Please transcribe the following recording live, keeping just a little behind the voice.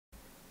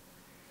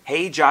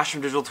Hey, Josh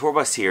from Digital Tour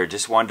Bus here.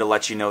 Just wanted to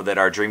let you know that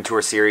our Dream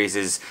Tour series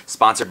is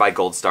sponsored by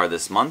Gold Star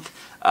this month.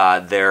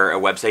 They're a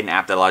website and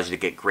app that allows you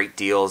to get great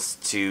deals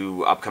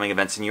to upcoming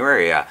events in your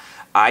area.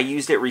 I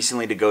used it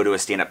recently to go to a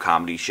stand-up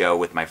comedy show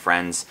with my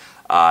friends.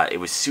 It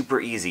was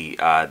super easy.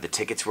 The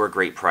tickets were a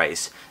great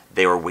price.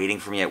 They were waiting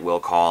for me at will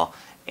call,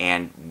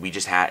 and we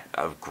just had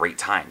a great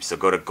time. So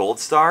go to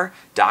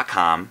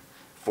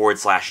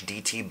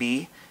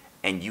goldstar.com/DTB,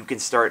 and you can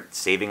start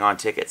saving on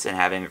tickets and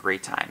having a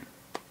great time.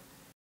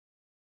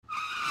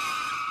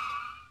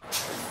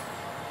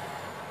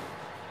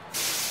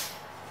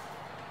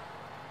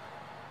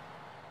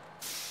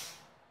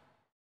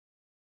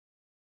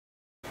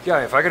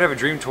 Yeah, if I could have a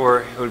dream tour,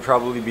 it would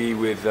probably be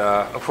with,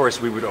 of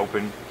course we would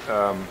open,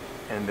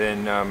 and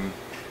then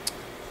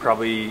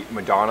probably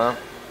Madonna,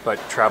 but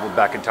traveled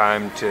back in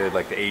time to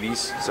like the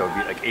 80s, so it'd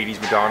be like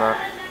 80s Madonna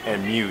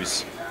and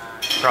Muse,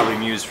 probably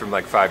Muse from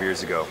like 5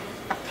 years ago.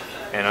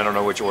 And I don't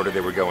know which order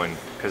they were going,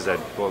 because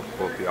that'd both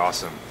be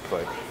awesome,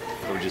 but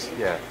it would just,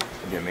 yeah,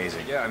 it'd be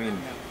amazing. Yeah, I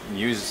mean,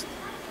 Muse,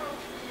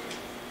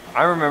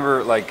 I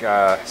remember like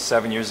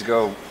 7 years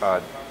ago,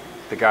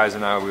 the guys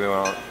and I, we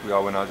all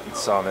went out and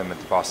saw them at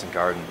the Boston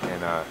Garden,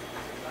 and it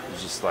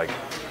was just like,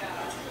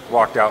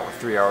 walked out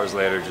 3 hours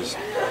later just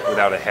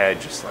without a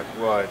head, just like,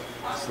 what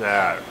is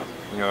that?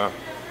 You know,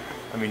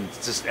 I mean,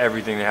 just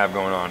everything they have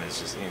going on is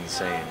just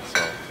insane.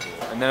 So,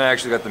 and then I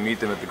actually got to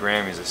meet them at the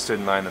Grammys. I stood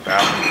in line in the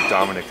bathroom with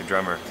Dominic, the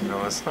drummer. You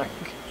know, it's like,